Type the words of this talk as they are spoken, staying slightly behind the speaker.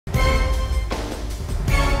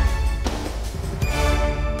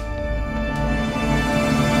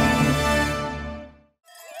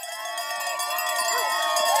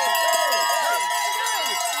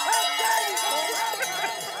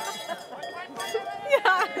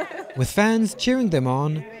With fans cheering them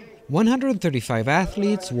on, 135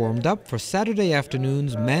 athletes warmed up for Saturday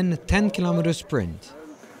afternoon's men 10-kilometer sprint.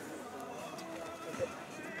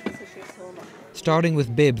 Starting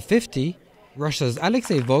with bib 50, Russia's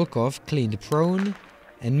Alexei Volkov cleaned prone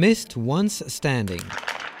and missed once standing.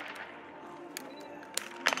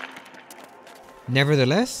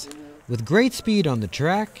 Nevertheless, with great speed on the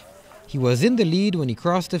track, he was in the lead when he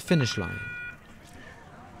crossed the finish line.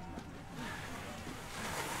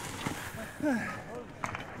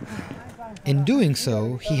 In doing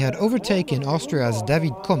so, he had overtaken Austria's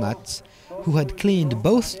David Komatz, who had cleaned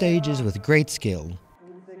both stages with great skill.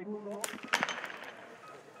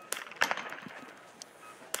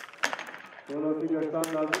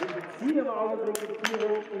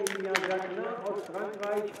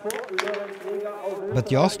 But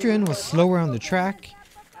the Austrian was slower on the track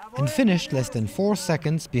and finished less than 4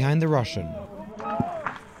 seconds behind the Russian.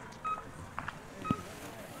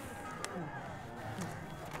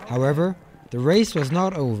 However, the race was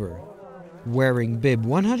not over. Wearing bib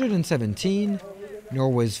 117,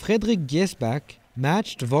 Norway's Gjesbakk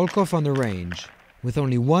matched Volkov on the range, with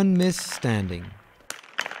only one miss standing.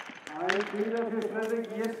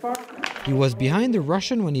 He was behind the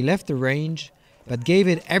Russian when he left the range, but gave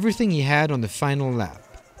it everything he had on the final lap.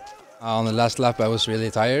 On the last lap I was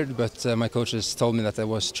really tired, but my coaches told me that I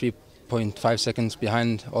was 3.5 seconds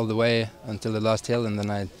behind all the way until the last hill, and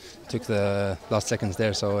then I took the last seconds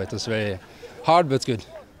there, so it was very hard but good.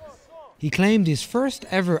 He claimed his first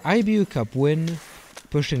ever IBU Cup win,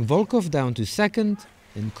 pushing Volkov down to second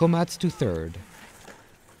and Komatz to third.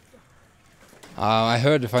 I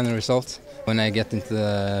heard the final result when I get into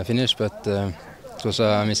the finish, but it was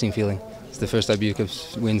a missing feeling. It's the first IBU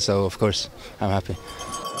Cup win, so of course I'm happy.